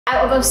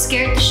I was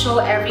scared to show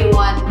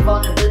everyone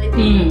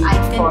vulnerability. I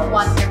didn't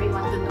want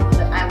everyone to know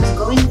that I was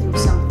going through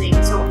something.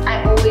 So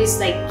I always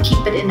like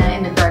keep it in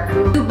a dark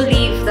room. I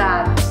believe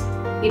that,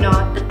 you know,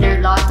 that there are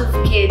a lot of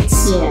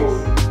kids who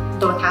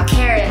don't have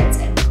parents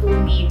and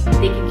who need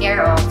taken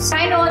care of. So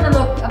I want to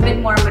look a bit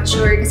more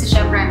mature because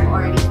syempre I'm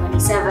already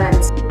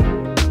 27.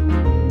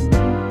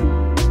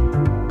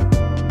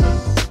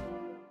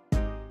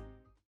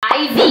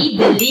 Aivee,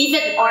 believe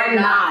it or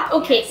not.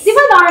 Okay, di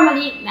ba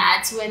normally,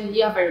 Nats, when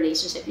you have a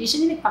relationship,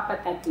 usually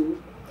nagpapatattoo.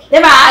 Di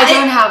ba? I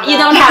don't have that. You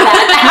don't have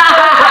that?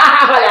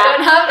 I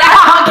don't have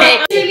that.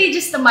 Okay. It's really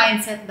just the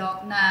mindset,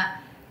 Doc, na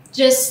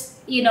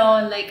just, you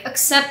know, like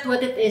accept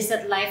what it is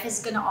that life is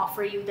gonna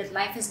offer you, that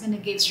life is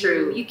gonna give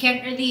you. You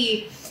can't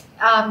really,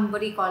 what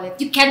do you call it?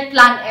 You can't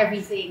plan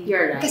everything.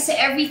 You're right. Because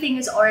everything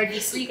is already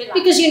secret.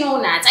 Because you know,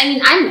 Nats, I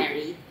mean, I'm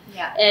married.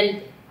 Yeah.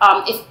 And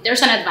if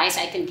there's an advice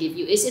I can give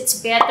you is it's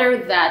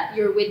better that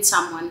you're with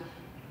someone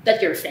that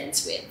you're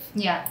friends with.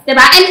 Yeah. Diba?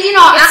 And you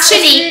know, It's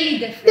actually, really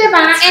different.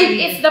 diba? And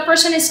really if the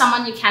person is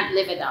someone you can't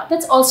live without,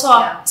 that's also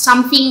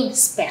something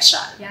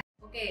special. Yeah.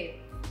 Okay.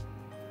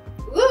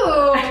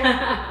 Ooh.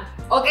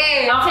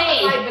 Okay. Okay.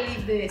 I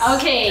believe this.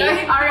 Okay.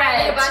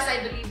 Alright. I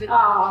believe it.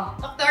 Oh.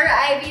 Dr.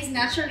 Aivee is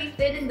naturally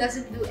thin and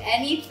doesn't do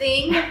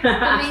anything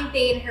to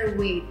maintain her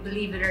weight,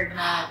 believe it or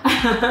not.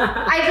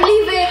 I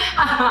believe it.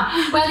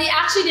 Well,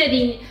 actually,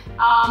 Nadine,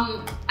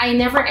 I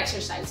never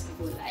exercised my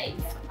whole life.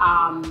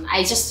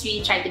 I just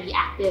really try to be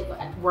active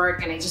at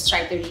work, and I just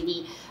try to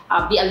really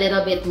be a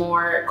little bit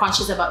more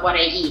conscious about what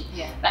I eat.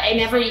 Yeah. But I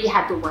never really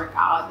had to work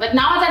out. But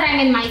now that I'm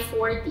in my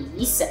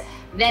 40s,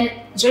 then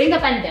during the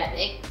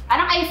pandemic,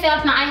 I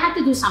felt na I had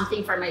to do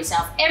something for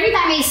myself. Every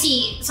time I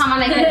see someone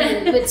like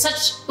Nadine with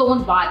such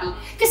toned body,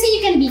 because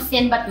you can be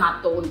thin but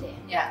not toned.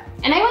 Yeah.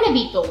 And I want to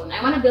be toned.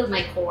 I want to build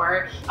my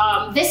core.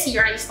 This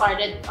year, I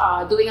started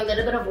doing a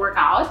little bit of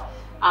workout.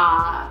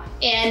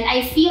 And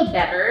I feel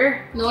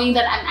better knowing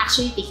that I'm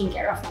actually taking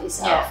care of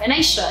myself. And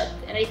I should.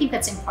 And I think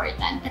that's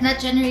important. And that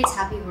generates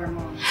happy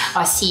hormones.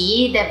 Oh,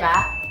 see,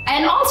 diba?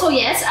 And also,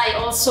 yes, I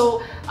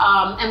also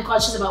am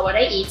conscious about what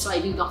I eat. So I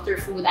do doctor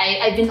food.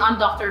 I've been on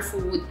doctor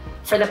food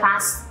for the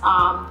past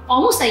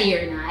almost a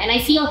year now. And I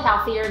feel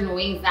healthier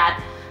knowing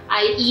that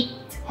I eat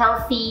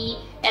healthy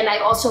and I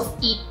also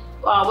eat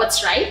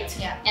what's right.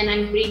 Yeah. And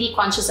I'm really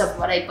conscious of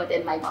what I put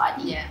in my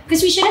body. Yeah.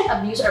 Because we shouldn't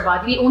abuse our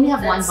body. We only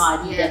have one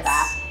body, yes.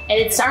 diba? And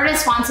it's our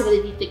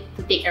responsibility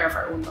to take care of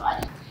our own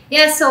body.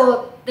 Yeah,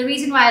 so the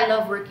reason why I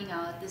love working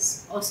out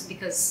is also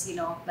because, you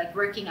know, like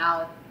working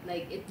out,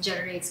 like it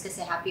generates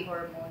kasi happy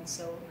hormones.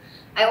 So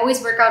I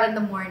always work out in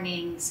the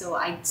morning. So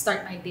I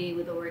start my day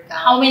with a workout.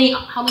 How many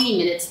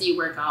minutes do you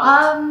work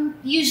out?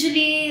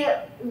 Usually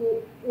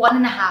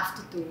 1.5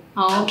 to 2.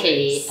 Oh,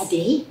 okay. A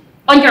day?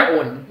 On your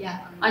own?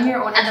 Yeah. On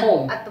your own at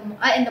home?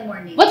 In the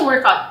morning. What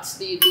workouts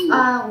do you do?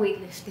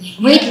 Weightlifting.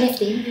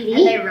 Weightlifting,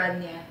 really? And I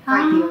run, yeah.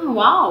 Cardio. Ah,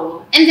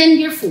 wow. And then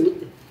your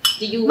food?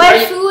 Do you?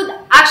 My food,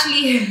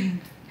 actually.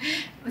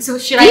 So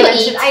should I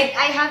mention?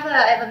 I have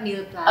a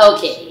meal plan.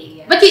 Okay. Actually,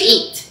 yeah. But you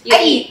eat.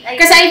 I eat.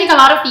 Because I think a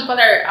lot of people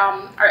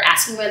are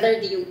asking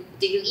whether do you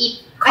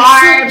eat carbs?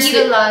 I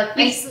still eat a lot.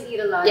 I still eat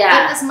a lot.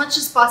 Yeah. But as much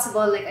as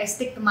possible, like I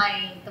stick to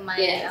my meal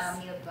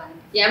plan.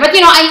 Yeah, but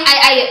you know,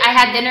 I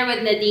had dinner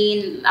with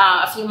Nadine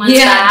a few months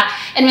back,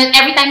 and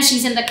every time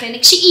she's in the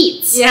clinic, she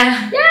eats.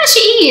 Yeah. Yeah, she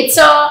eats.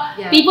 So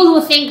people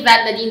who think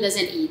that Nadine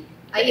doesn't eat,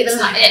 I eat a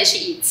lot. Yeah,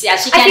 she eats. Yeah,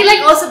 she. I feel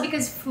like also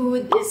because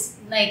food is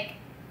like,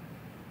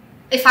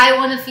 if I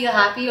want to feel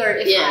happy or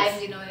if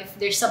I'm, you know, if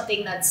there's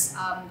something that's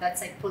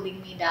like pulling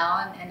me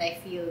down and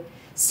I feel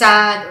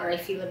sad or I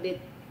feel a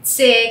bit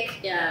sick,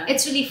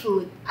 it's really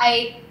food.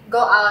 I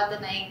go out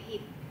and I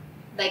eat.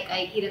 Like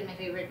I eat at my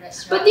favorite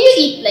restaurant. But do you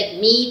eat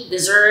like meat,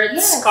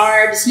 desserts,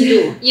 carbs? You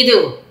do. You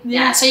do.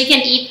 Yeah. So you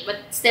can eat but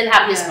still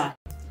have this body.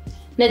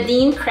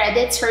 Nadine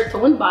credits her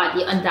toned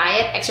body on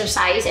diet,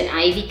 exercise, and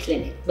Aivee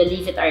Clinic.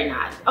 Believe it or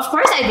not. Of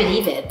course I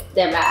believe it.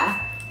 Diba?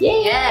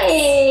 Yay!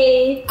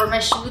 Yes. For my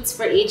shoots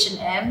for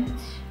H&M.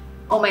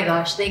 Oh my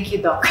gosh, thank you,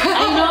 Doc.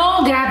 I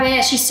know,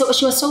 grabe.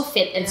 She was so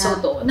fit and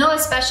so toned. No,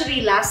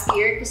 especially last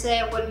year because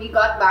when we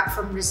got back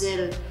from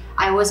Brazil,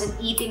 I wasn't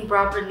eating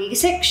properly.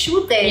 It's like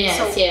shooting. Yes,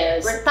 so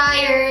we're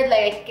tired.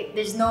 Like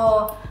there's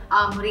no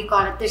what do you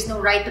call it? There's no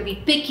right to be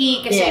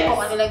picky kasi kung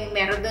ano lang yung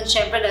meron dun,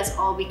 syempre that's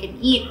all we can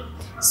eat.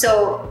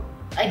 So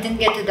I didn't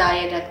get to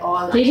diet at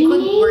all. Really? I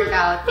couldn't work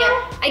out. Yeah,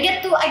 I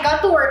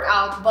got to work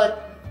out,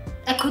 but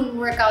I couldn't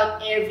work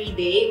out every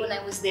day when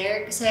I was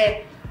there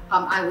kasi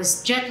I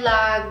was jet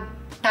lagged,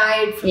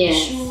 tired from the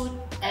shoot,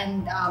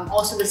 and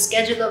also the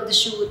schedule of the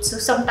shoot. So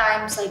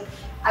sometimes like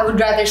I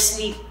would rather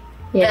sleep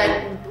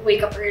than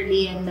wake up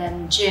early and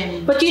then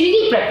gym. But you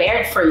really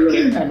prepared for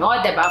your,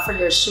 diba, for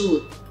your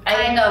shoot.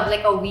 Kind of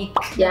like a week.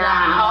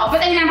 Yeah.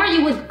 But I remember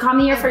you would come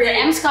here for your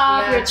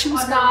Emsculpt, your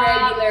Trusculpt.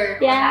 On a regular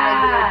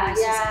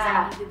basis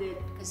yeah. I needed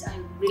it because I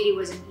really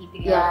wasn't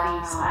eating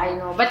healthy. So. I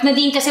know. But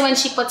Nadine, kasi when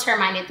she puts her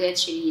mind into it,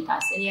 she really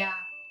does it. Yeah.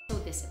 So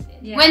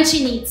disciplined. Yeah. When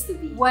she needs to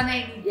be. When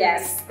I need to be.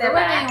 Diba?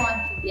 When I want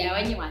to be. Yeah,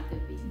 when you want to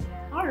be.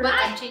 Yeah. Alright. But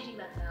I'm changing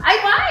that now. Ay,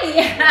 why?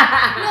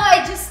 No,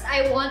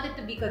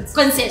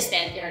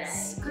 consistent. You're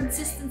right.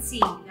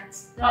 Consistency.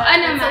 That's the,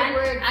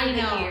 word. I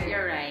know.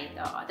 You're right.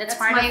 That's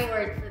part my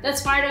word.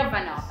 That's part of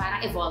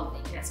parang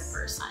evolving as a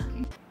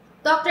person.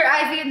 Dr.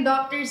 Aivee and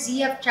Dr.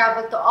 Z have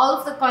traveled to all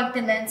of the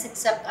continents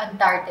except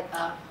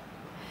Antarctica.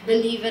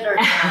 Believe it or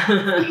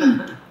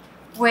not.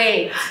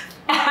 Wait.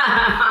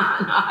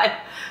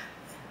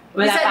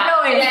 You said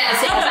no.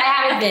 Yes,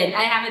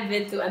 I haven't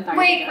been to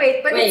Antarctica.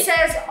 Wait, but it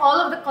says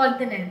all of the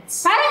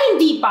continents. Parang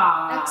hindi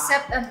pa.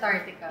 Except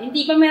Antarctica.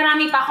 Hindi pa,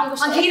 marami pa akong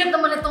gusto. Ang hirap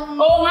naman itong...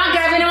 Oo nga,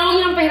 grabe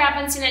naman yung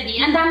pahirapan si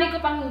Nadine. Ang dami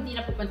ko pang hindi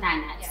na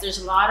pupuntahan. There's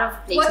a lot of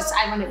places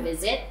I want to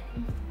visit.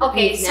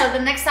 Okay, so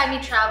the next time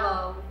you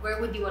travel, where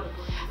would you want to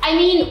go? I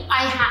mean,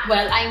 I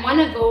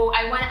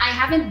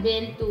haven't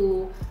been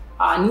to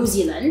New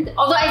Zealand.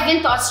 Although I've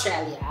been to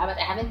Australia, but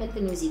I haven't been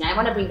to New Zealand. I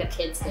want to bring the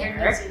kids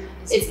there.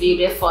 It's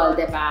beautiful,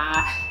 diba?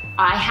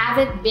 I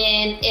haven't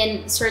been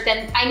in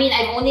certain... I mean,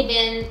 I've only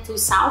been to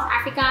South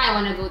Africa. I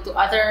want to go to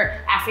other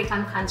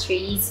African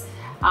countries.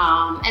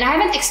 And I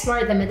haven't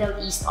explored the Middle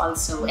East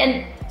also.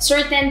 And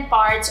certain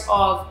parts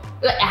of...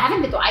 I haven't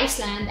been to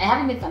Iceland. I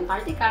haven't been to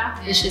Antarctica,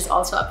 which is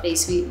also a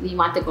place we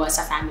want to go as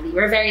a family.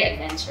 We're very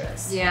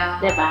adventurous. Yeah.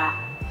 Diba?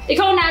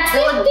 Ikaw, Nat,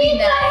 hindi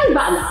na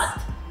ba a lot?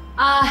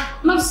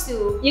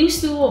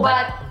 Used to,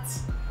 but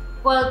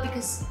well,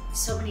 because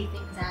so many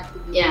things I have to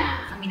do.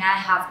 Yeah. I mean, I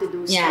have to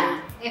do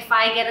stuff. If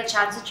I get a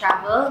chance to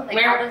travel, like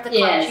out of the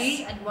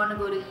country, I'd want to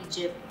go to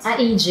Egypt.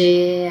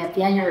 Egypt.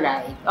 Yeah, you're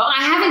right. Oh,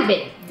 I haven't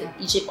been to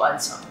Egypt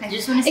also. I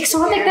just want to see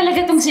exotic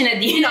talaga tong si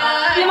Nadine.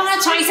 Yung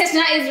mga choices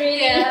na is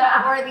really...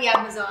 or the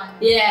Amazon.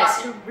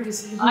 Yes.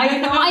 I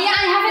know. I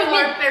haven't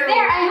been Peru.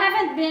 there. I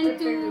haven't been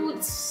to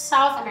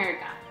South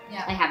America.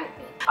 Yeah. I haven't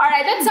been.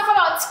 Alright, let's talk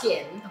about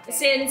skin.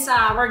 Since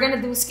we're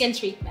gonna do skin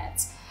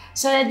treatments.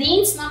 So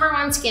Nadine's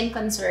 #1 skin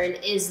concern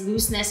is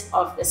looseness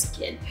of the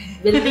skin.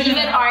 Believe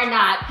it or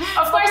not.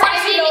 Of course, I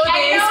know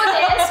this.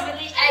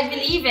 I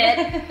believe it.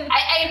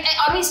 I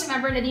always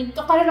remember Nadine,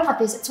 look at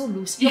this, it's so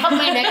loose. Look at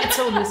my neck, it's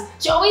so loose.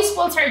 She always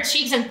pulls her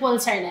cheeks and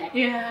pulls her neck.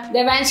 Yeah.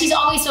 Diba? And she's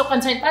always so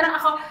concerned. Parang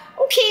ako,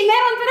 okay,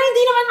 meron, pero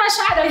hindi naman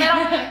masyado. Pero,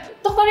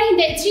 doktor,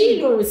 hindi, it's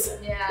really loose.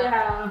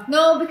 Yeah.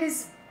 No,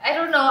 because, I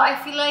don't know, I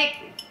feel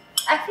like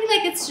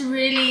it's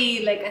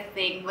really like a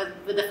thing with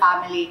the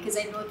family, because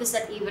I noticed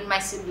that even my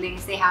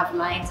siblings, they have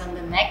lines on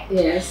the neck.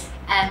 Yes.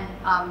 And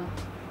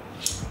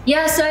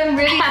yeah, so I'm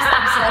really just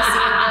obsessed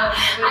with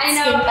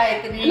skin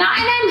tightening. No,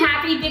 and I'm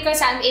happy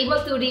because I'm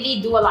able to really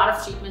do a lot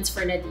of treatments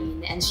for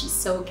Nadine, and she's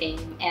so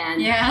game,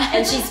 and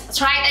and she's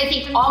tried, I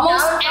think,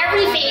 almost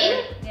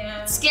everything.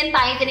 Skin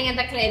tightening in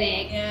the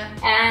clinic.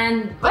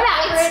 And and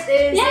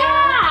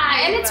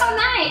it's so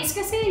nice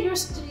because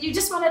you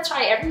just want to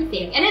try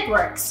everything, and it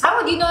works. How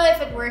would you know if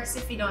it works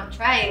if you don't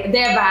try it?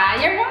 Diba?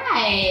 You're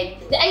right.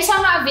 I saw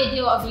a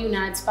video of you,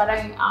 Nats,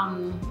 parang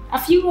a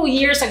few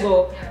years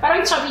ago.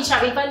 Parang chubby,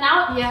 but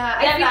now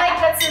I feel like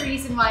that's the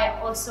reason why I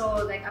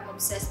also I'm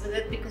obsessed with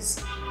it, because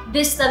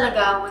this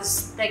talaga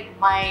was like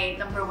my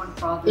 #1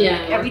 problem.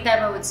 Like, every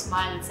time I would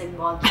smile, it's like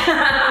bald.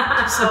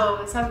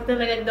 So sabi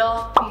talaga,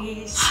 Doc,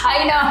 please.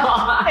 I know.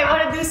 I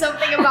want to do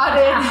something about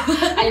it.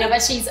 I know,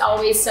 but she's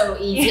always so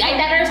easy. I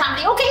tell her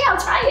something, okay,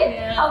 I'll try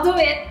it. I'll do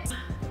it.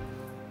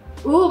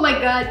 Oh my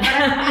God,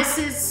 this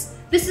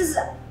is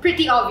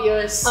pretty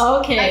obvious.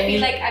 Okay. I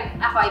feel like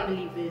I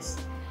believe this.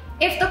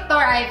 If Dr.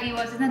 Aivee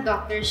wasn't a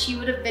doctor, she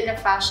would have been a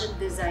fashion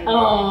designer.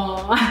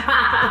 Oh.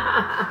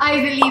 I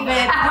believe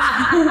it.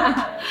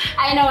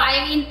 I know.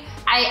 I mean,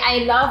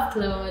 I love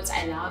clothes.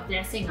 I love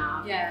dressing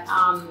up. Yeah.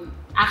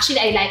 Actually,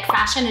 I like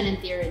fashion and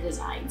interior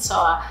design.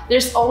 So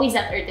there's always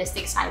that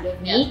artistic side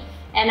of me.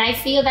 And I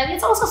feel that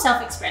it's also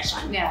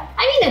self-expression. Yeah.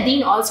 I mean,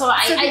 Nadine also.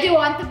 So did you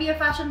want to be a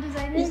fashion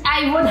designer?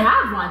 I would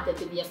have wanted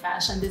to be a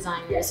fashion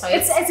designer. So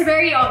it's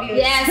very obvious.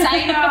 Yes,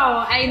 I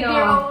know. I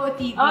know.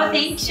 Oh,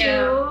 thank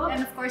you.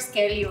 And of course,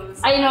 Kelly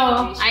also. I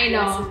know.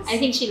 I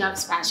think she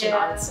loves fashion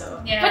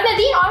also. Yeah. But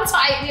Nadine also,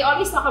 we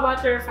always talk about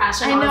her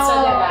fashion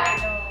also,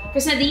 diba?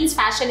 Because Nadine's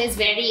fashion is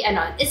very,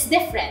 it's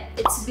different.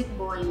 It's a bit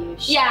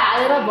boyish. Yeah,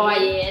 a little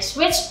boyish,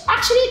 which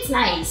actually it's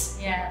nice.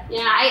 Yeah.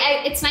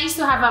 Yeah, it's nice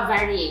to have a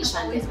variation.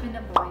 I've always been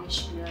a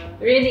boyish girl.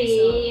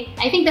 Really?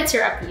 So, I think that's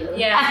your appeal.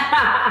 Yeah.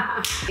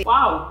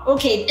 Wow.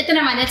 Okay, ito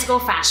naman, let's go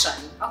fashion.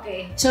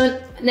 Okay. So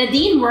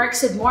Nadine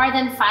works with more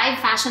than 5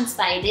 fashion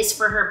stylists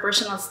for her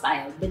personal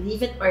style.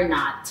 Believe it or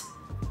not.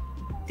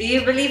 Do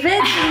you believe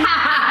it? You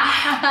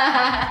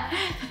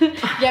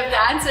have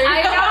the answer.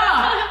 I know.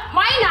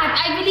 Why not?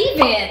 I believe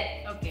it.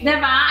 Okay.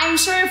 Diba? I'm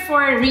sure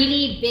for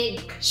really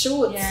big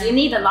shoots, you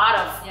need a lot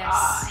of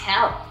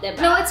help. Diba?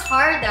 No, it's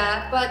hard,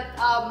 but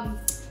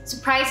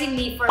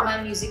surprisingly for my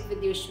music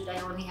video shoot, I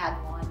only had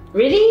one.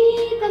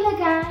 Really?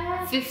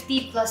 Talaga?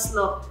 50 plus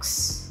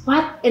looks.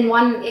 What? In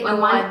one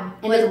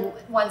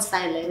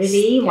stylist.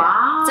 Really? Yeah.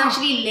 Wow. It's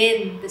actually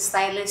Lynn, the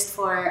stylist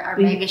for our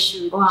mega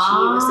shoot. Wow.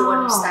 She was the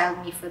one who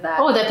styled me for that.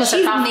 Oh, that was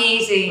she's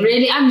amazing.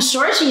 Really? I'm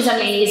sure she's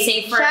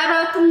amazing. Shout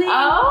out to Lynn.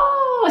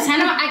 Oh,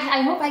 sana,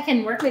 I hope I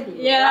can work with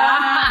you.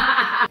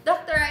 Yeah.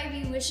 Dr.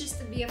 Aivee wishes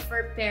to be a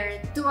fur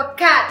parent to a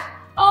cat.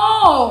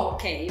 Oh,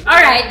 okay.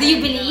 All right. Do you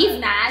believe,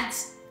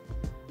 Nads?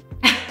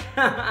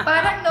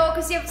 Parang no,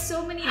 because you have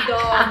so many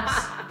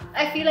dogs.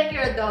 I feel like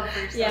you're a dog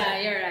person. Yeah,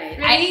 you're right.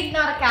 Really?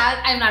 Not a cat?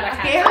 I'm not a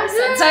cat Okay,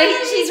 person. So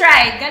she's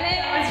right.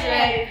 That's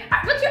right.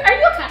 But are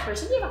you a cat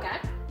person? Do you have a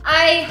cat?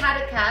 I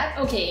had a cat.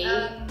 Okay.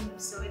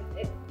 So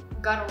it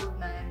got old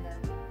na and then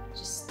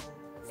just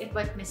it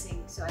went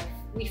missing. So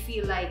we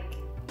feel like,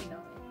 you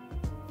know,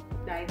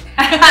 it died.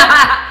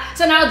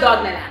 So now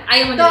dog na lang.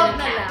 Ayaw mo Dog na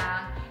na lang. lang.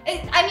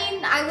 I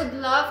mean, I would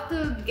love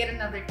to get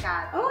another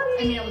cat. Oh,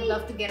 really? I mean, I would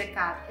love to get a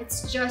cat.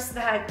 It's just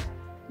that,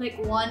 like,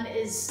 one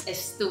is...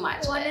 It's too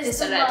much. One is It's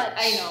too much.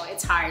 I know,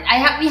 it's hard.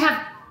 We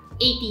have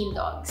 18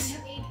 dogs.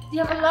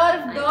 You have a lot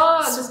of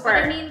dogs. Super. But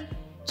I mean,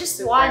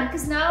 just one.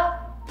 Because now,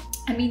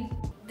 I mean,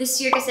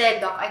 this year kasi,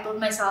 Doc, I told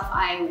myself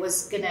I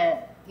was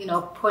gonna, you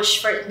know,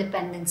 push for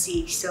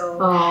independency. So,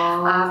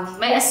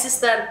 my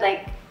assistant,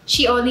 like,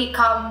 she only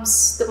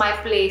comes to my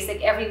place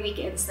like every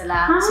weekends na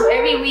lang. So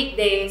every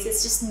weekdays,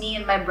 it's just me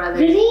and my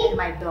brother and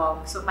my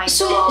dog. So my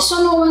dog. So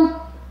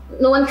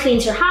no one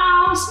cleans your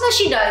house? No,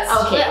 she does.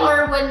 Okay.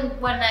 Or when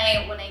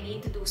I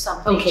need to do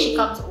something, she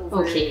comes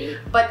over. Okay.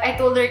 But I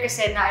told her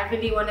kasi na I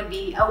really want to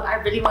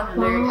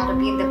learn how to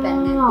be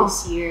independent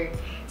this year.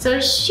 So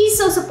she's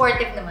so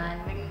supportive naman.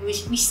 I mean,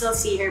 we still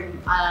see her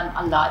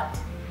a lot.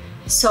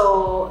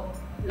 So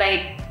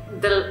like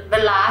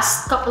the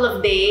last couple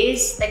of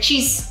days, like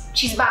she's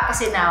back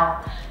kasi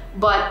now,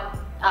 but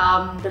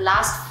the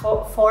last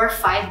 4 or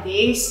 5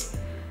 days,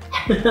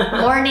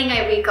 morning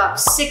I wake up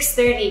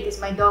 6:30 because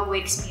my dog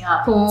wakes me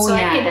up, so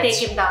I can take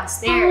him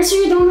downstairs. So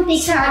you don't want to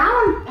take him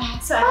down?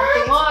 So I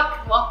have to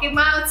walk him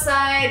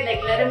outside,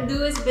 like let him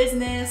do his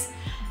business,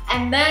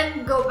 and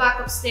then go back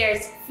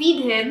upstairs,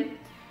 feed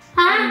him,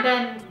 and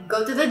then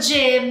go to the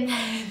gym.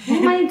 Oh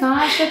my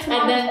gosh, that's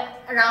and then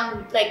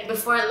around like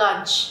before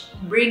lunch,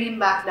 bring him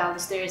back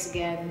downstairs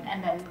again,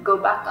 and then go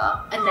back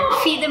up, and then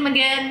feed him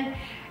again,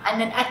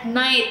 and then at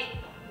night,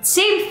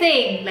 same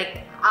thing,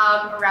 like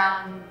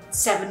around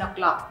 7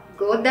 o'clock,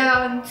 go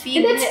down,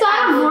 feed him. That's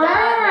not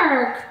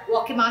work.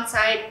 Walk him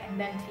outside, and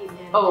then feed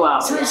him. Oh wow!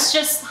 So it's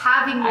just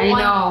having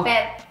one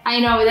pet. I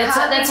know that's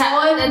a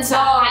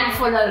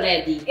handful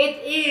already.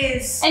 It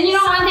is. And you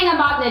know one thing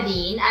about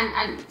Nadine,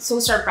 I'm so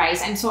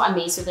surprised. I'm so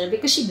amazed with her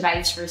because she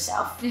drives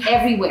herself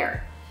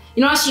everywhere.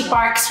 You know, she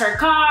parks her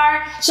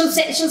car. She'll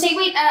say,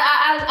 wait,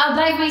 I'll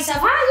drive myself.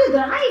 You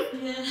drive?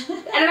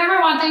 I remember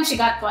one time she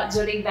got caught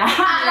during the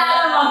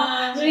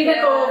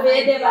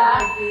COVID, diba?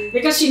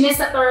 Because she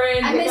missed a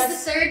turn. I missed the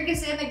turn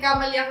kasi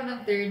nagkamali ako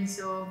ng turn,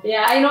 so.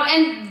 Yeah, I know.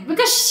 And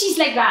because she's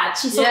like that,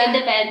 she's so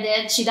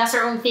independent. She does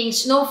her own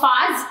things. No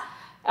fuss.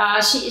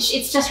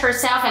 It's just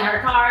herself and her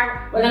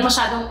car. Walang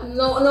masyadong,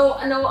 no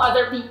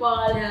other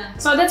people. Yeah.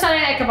 So that's what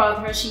I like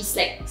about her. She's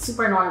like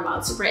super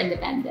normal, super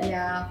independent.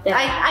 Yeah.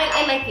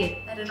 I like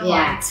it. I don't know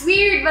why. It's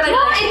weird, but I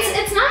like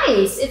it. It's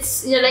nice.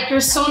 You're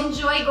so... I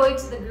enjoy going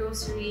to the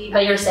grocery.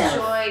 By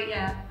yourself. By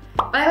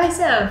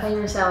myself. By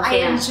yourself,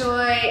 I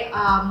enjoy,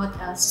 what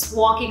else? Just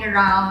walking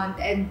around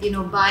and, you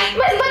know, buying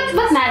But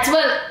Nats,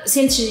 well,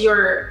 since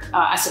you're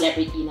a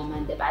celebrity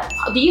naman, diba?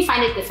 Do you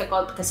find it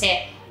difficult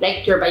kasi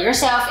like you're by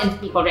yourself and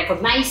people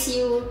recognize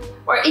you?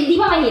 Or hindi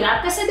ba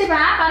mahirap? Kasi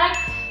diba, parang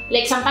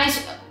like sometimes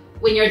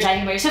when you're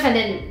driving by yourself and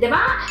then, diba?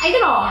 I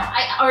don't know.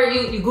 Or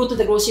you go to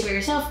the grocery by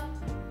yourself.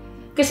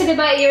 Kasi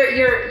diba,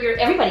 you're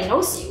everybody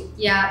knows you.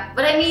 Yeah,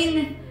 but I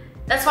mean,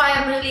 that's why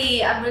I'm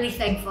really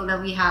thankful that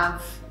we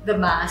have the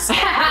mask.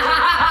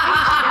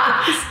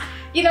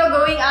 You know,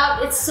 going out,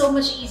 it's so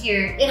much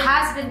easier. It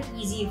has been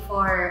easy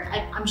for,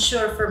 I'm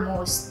sure, for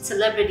most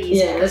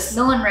celebrities. Yes.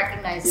 No one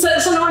recognizes me.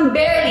 So no one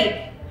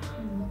barely.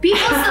 People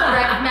still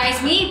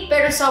recognize me,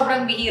 pero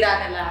sobrang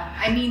bihira na lang.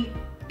 I mean,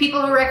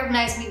 people who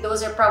recognize me,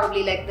 those are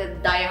probably like the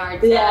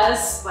diehard fans.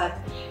 Yes. But,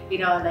 you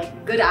know, like,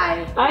 good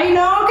eye. I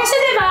know. Kasi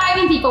diba, I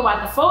mean, people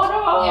want the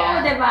photo.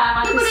 Yeah.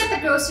 Diba? People at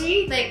the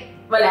grocery, like,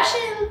 wala.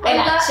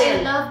 I love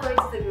going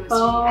to the grocery.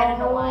 I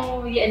don't know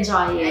why. You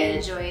enjoy it.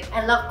 I enjoy it.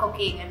 I love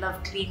cooking. I love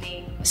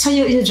cleaning. So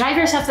you drive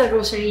yourself to the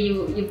grocery,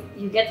 you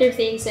get your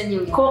things and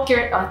you cook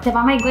your... Oh,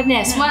 diba? My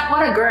goodness,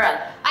 what a girl.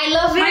 I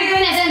love it. My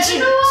goodness, and she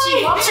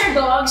walks her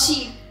dog,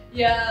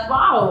 Yeah.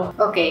 Wow.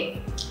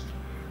 Okay.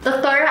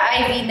 Dr.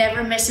 Aivee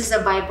never misses a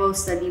Bible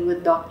study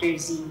with Dr.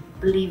 Z.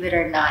 Believe it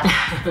or not.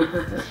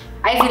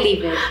 I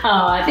believe it.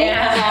 Oh, I think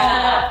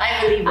I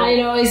believe it. I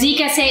know. Z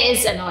kasi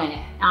is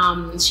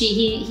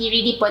he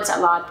really puts a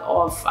lot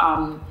of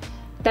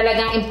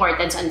talagang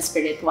importance on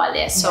spiritual.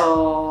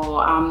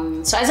 So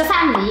so as a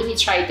family, we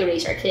try to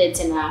raise our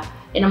kids in a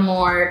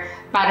more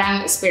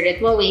parang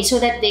spiritual way so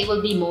that they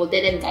will be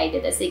molded and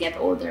guided as they get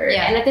older.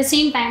 And at the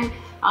same time,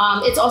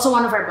 it's also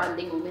one of our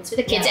bonding moments with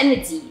the kids and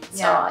with Z.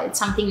 So it's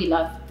something we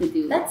love to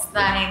do. That's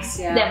nice.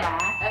 Yeah. Diba?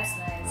 That's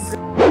nice.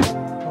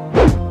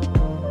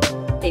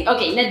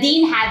 Okay,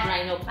 Nadine had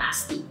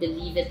rhinoplasty,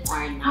 believe it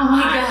or not. Oh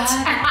my god.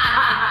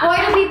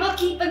 Why do people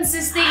keep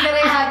insisting that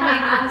I had my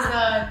nose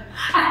done?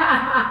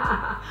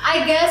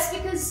 I guess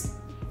because,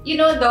 you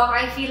know, Doc,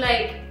 I feel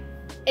like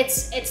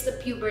it's the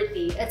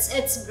puberty.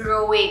 It's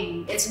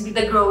growing. It's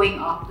the growing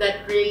up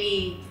that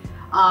really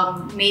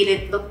made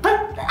it look.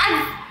 But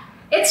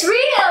it's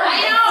real. I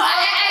know.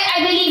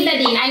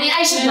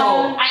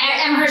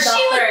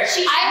 doctor.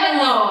 I would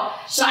know.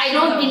 So I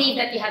don't know. believe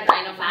that you had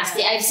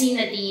rhinoplasty. I've seen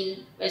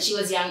Nadine when she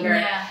was younger.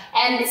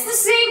 And it's the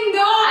same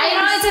nose. I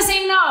know it's the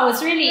same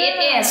nose. Really, it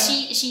is.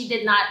 She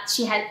did not.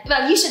 She had.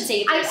 Well, you should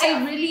say it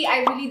yourself. I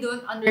really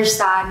don't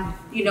understand.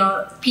 You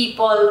know,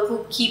 people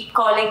who keep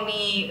calling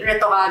me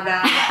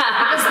retocada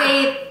because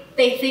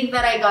they think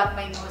that I got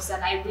my nose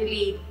done. I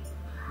really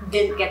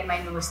didn't get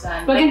my nose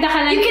done. Like, you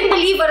can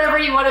believe whatever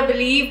you want to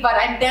believe, but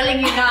I'm telling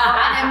you now,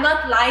 and I'm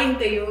not lying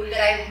to you, that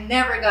I've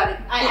never got it.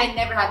 I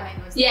never had my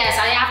nose done. Yes,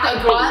 I have to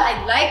agree.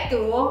 I'd like to,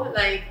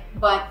 like,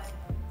 but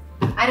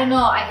I don't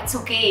know. It's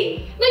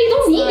okay. No, you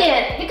don't need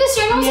it because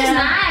your nose is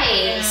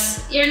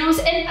nice. Your nose,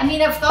 and I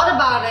mean, I've thought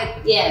about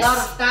it a lot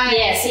of times.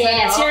 Yes,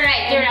 you're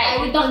right. You're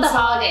right. We talked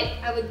about it.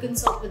 I would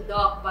consult with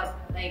doc, but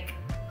like.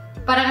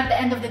 But at the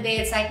end of the day,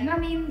 it's like, I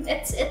mean,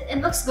 it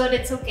looks good,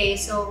 it's okay,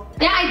 so...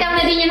 Yeah, I tell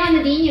Nadine,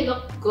 Nadine, you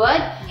look good.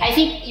 Yeah. I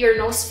think your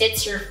nose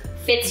fits your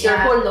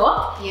whole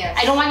look. Yes.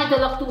 I don't want it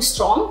to look too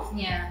strong.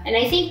 Yeah. And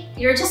I think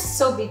you're just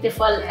so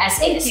beautiful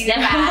as is.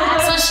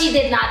 So she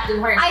did not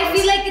do her nose. I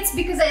feel like it's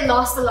because I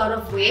lost a lot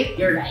of weight.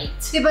 You're right.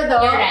 Diba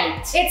though? You're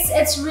right.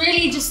 It's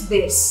really just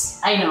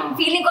this. I know.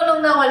 Feeling ko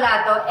nung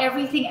nawala to,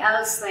 everything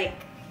else like,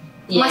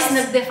 mas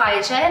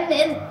nag-define siya.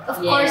 And of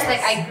course,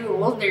 like I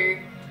grew older.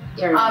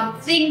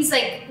 Things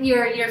like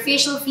your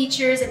facial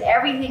features and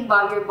everything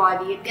about your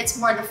body, it gets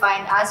more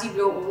defined as you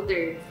grow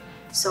older.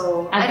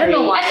 So I don't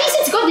know why. At least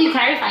it's good you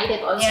clarified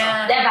it also.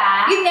 Yeah.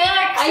 Diba?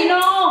 I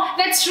know.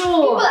 That's true.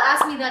 People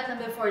ask me that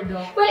before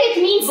though. Well, it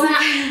means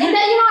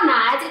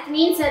it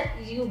means that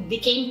you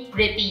became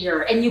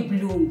prettier and you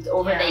bloomed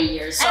over the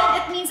years. So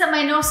and it means that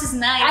my nose is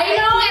nice. I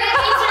know. And it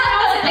means your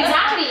nose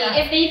exactly.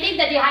 If they think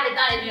that you had it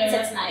done, it means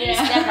it's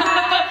nice.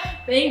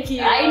 Diba? Thank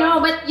you. I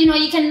know, but you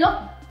can look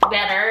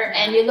better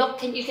and you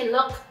can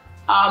look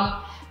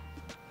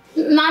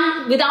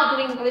without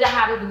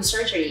having to do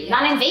surgery.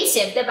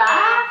 Non-invasive, diba?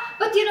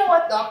 But you know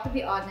what, doc, to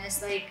be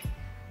honest, like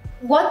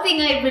one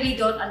thing I really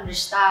don't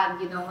understand,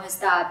 is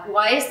that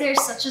why is there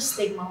such a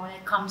stigma when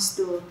it comes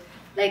to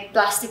like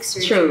plastic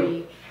surgery?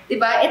 True.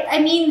 Diba? I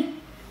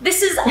mean,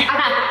 this is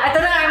I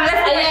don't know, I'm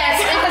left.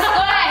 Yes,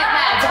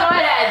 go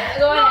ahead.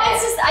 No,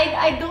 it's just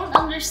I don't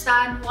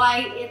understand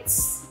why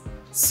it's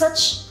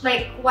such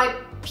like why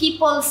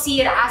people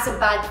see it as a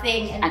bad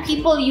thing and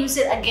people use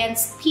it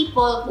against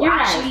people who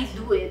actually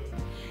do it.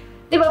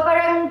 Diba,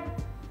 parang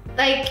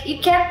like you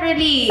can't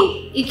really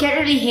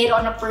hate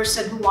on a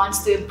person who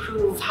wants to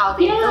improve how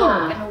they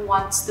look and who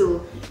wants to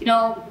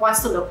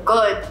look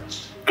good.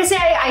 Kasi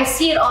I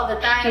see it all the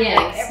time. Yes.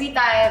 Like every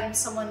time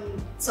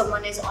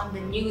someone is on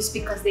the news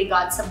because they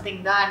got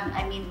something done,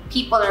 I mean,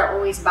 people are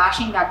always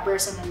bashing that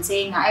person and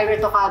saying, ay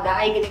retokada,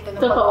 ay ganito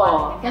na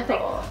pagkuhan.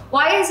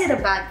 Why is it a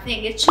bad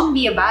thing? It shouldn't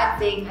be a bad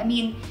thing. I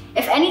mean,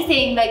 if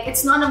anything, like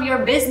it's none of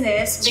your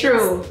business.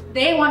 True.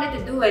 They wanted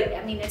to do it.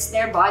 I mean, it's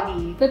their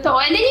body. Totoo.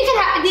 And then you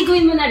can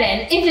diguin mo na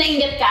rin if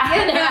nainggit ka.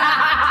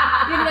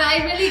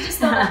 I really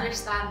just don't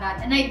understand that.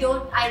 And I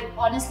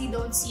honestly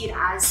don't see it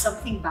as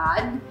something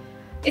bad.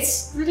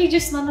 It's really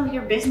just none of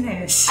your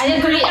business. I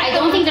agree. I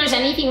don't think there's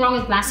anything wrong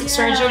with plastic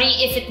surgery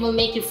if it will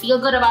make you feel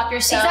good about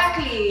yourself.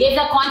 Exactly. Give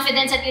the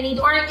confidence that you need,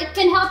 or it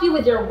can help you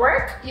with your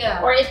work.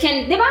 Yeah. Or it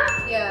can, diba?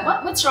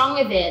 Yeah. What's wrong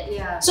with it?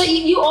 Yeah. So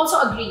you also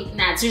agree,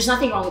 Nats, there's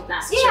nothing wrong with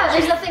plastic surgery. Yeah,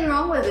 there's nothing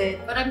wrong with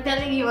it. But I'm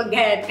telling you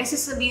again, kasi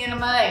sabihin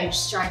naman, you're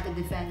just trying to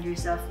defend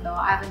yourself. No,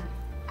 I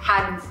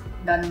had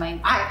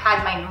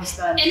my nose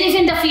done. And if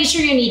in the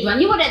future you need one,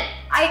 you wouldn't.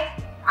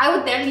 I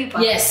would tell you.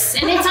 Yes,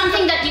 and it's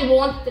something that you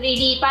won't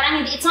really,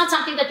 it's not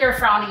something that you're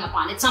frowning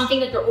upon. It's something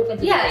that you're open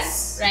to doing.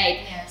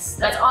 Right? Yes,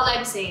 that's all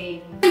I'm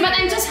saying. But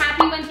I'm just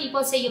happy when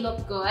people say you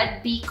look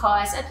good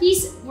because at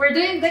least we're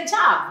doing a good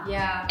job.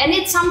 Yeah. And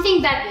it's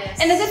something that,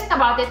 and the good thing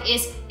about it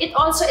is, it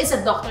also is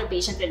a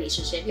doctor-patient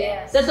relationship.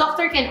 Yes. The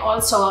doctor can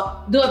also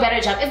do a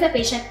better job if the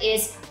patient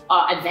is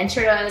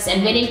adventurous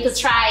and willing to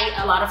try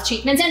a lot of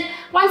treatments. And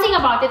one thing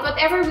about it,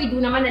 whatever we do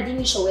naman, Nadine,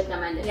 we show it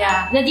naman.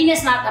 Yeah. Nadine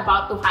is not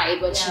about to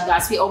hide what she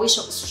does. We always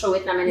show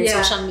it naman in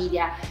social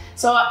media.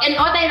 So, and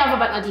what I love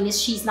about Nadine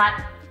is she's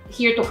not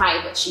here to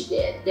hide what she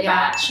did.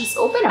 Yeah. She's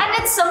open about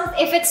it. And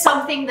if it's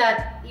something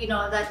that,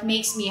 that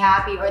makes me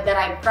happy or that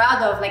I'm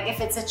proud of, like if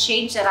it's a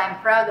change that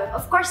I'm proud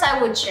of course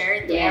I would share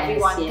it to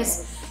everyone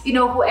because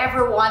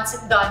whoever wants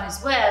it done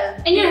as well.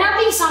 And you're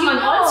helping someone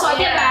also,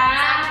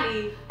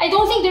 exactly. I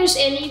don't think there's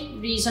any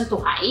reason to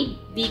hide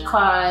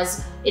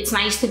because it's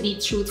nice to be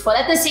truthful.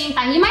 At the same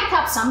time, you might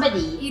help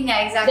somebody.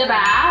 Yeah, exactly.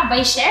 Diba?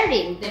 By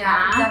sharing. Diba?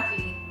 Yeah,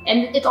 exactly.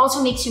 And it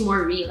also makes you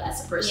more real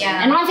as a person.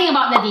 Yeah. And one thing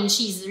about Nadine,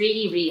 she's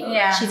really real.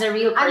 Yeah. She's a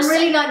real person. I'm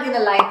really not gonna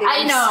lie to you.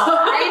 I know.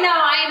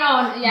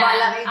 Yeah.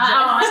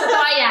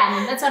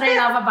 So that's what I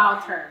love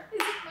about her.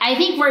 I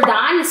think we're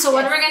done. So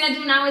what we're gonna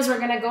do now is we're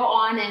gonna go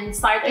on and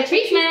start the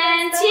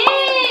treatment.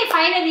 Yay!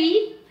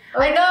 Finally.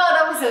 I know,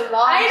 that was a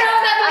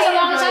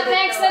long shot.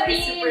 Thanks,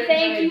 Nadine.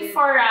 Thank you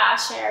for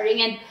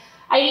sharing. And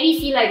I really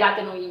feel I got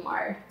to know you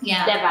more.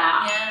 Yeah.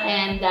 Diba? Yeah.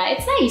 And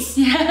it's nice.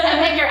 I'm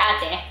like your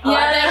ate.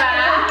 Yeah.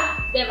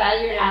 Diba?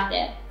 Diba? You're at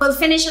it. We'll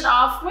finish it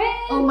off with...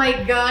 Oh my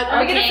God.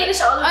 Are we gonna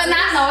finish all of this?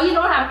 No, you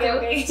don't have to.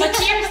 Okay. So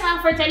cheers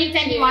now for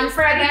 2021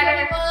 for a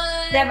better...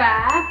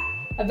 Diba?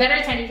 A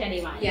better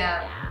 2021.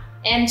 Yeah.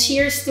 And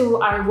cheers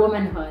to our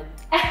womanhood.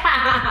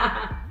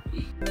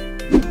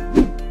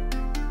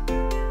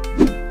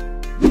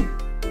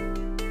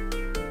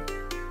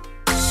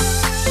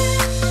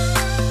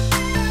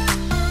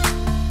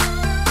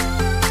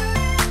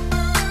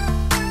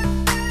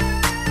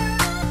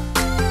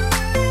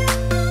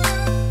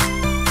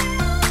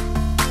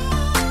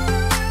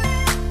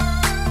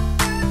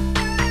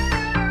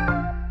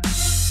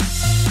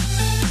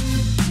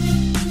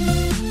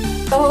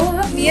 So,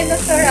 me and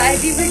Dr.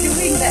 Aivee were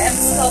doing the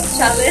Emsculpt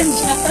challenge.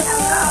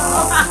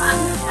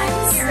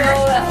 So,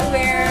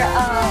 where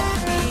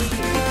we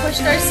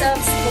pushed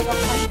ourselves to go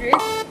 100,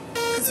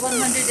 because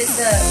 100 is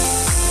the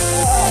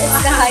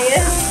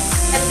highest.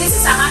 And this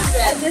is 100.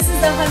 And this is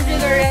the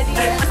 100 already.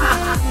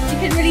 You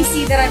can really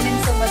see that I'm in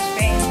so much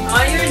pain. Oh,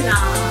 you're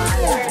not.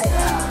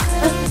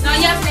 No,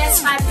 you have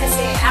less fat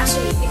kasi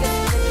actually, because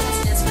Nadine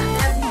has less fat,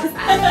 I have more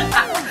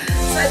fat.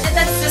 So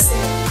that's just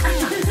it.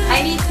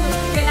 I need to,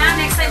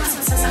 next time mas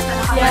masasaktan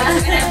ako. Yeah. I'm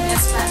gonna have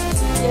less fat.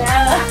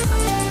 Yeah.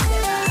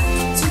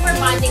 Super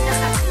bonding na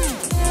kasi.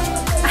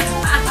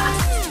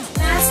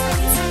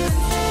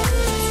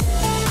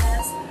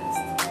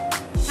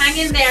 Hang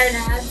in there,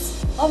 Nads.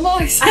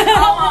 Almost.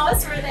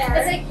 Almost, we're there.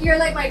 It's like, you're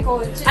like my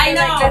coach. I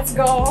know. Like, let's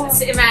go.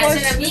 So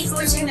imagine me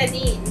coaching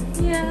Nadine.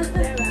 Yeah.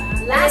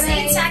 Last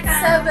 8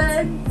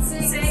 seconds.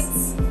 7,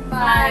 6,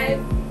 5,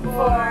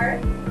 4,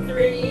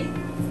 3,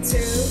 2,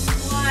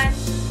 1.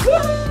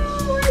 Woohoo!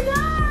 We're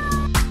done!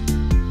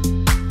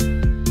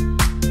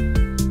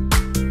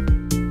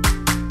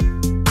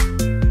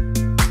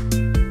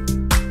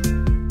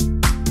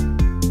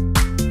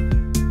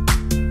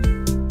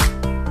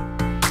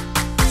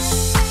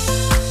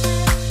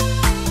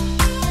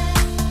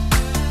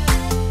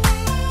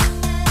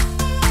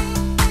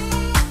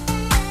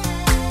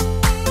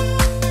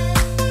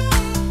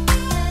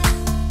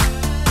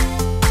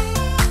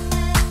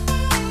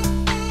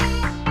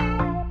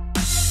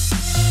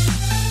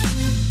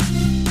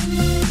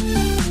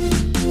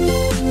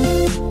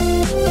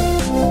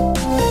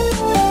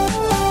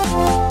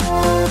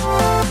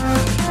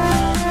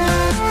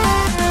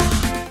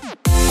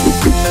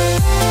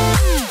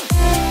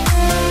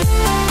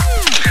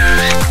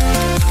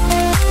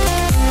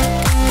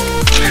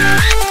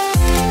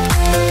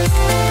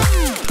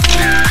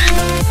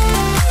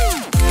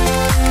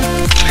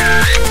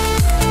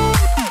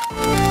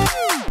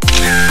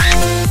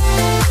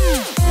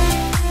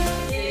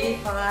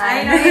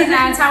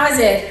 How was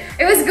it?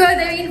 It was good.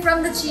 I mean,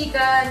 from the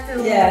chica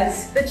to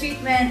the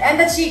treatment and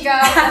the chica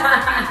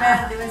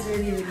treatment, it was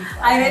really, really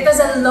fun. It was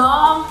a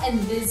long and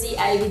busy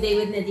Aivee day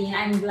with Nadine.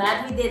 I'm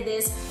glad we did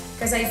this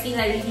because I feel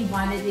I really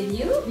bonded with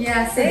you.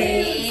 Yeah,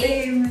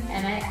 same.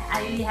 And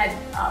I really had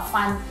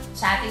fun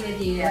chatting with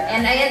you. Yeah.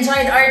 And I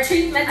enjoyed our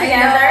treatment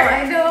together.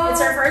 I know.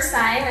 It's our first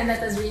time and that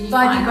was really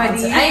fun.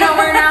 Buddy. I know,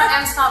 we're now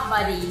Emsculpt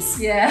buddies.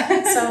 Yeah.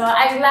 So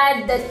I'm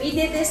glad that we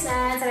did this,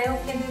 Nats, and I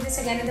hope we can do this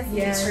again in the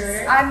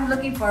future. Yes, I'm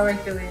looking forward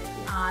to it.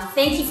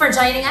 Thank you for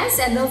joining us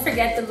and don't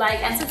forget to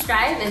like and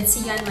subscribe and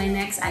see you on my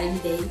next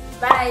Aivee day.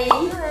 Bye!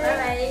 Bye!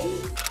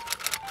 Bye!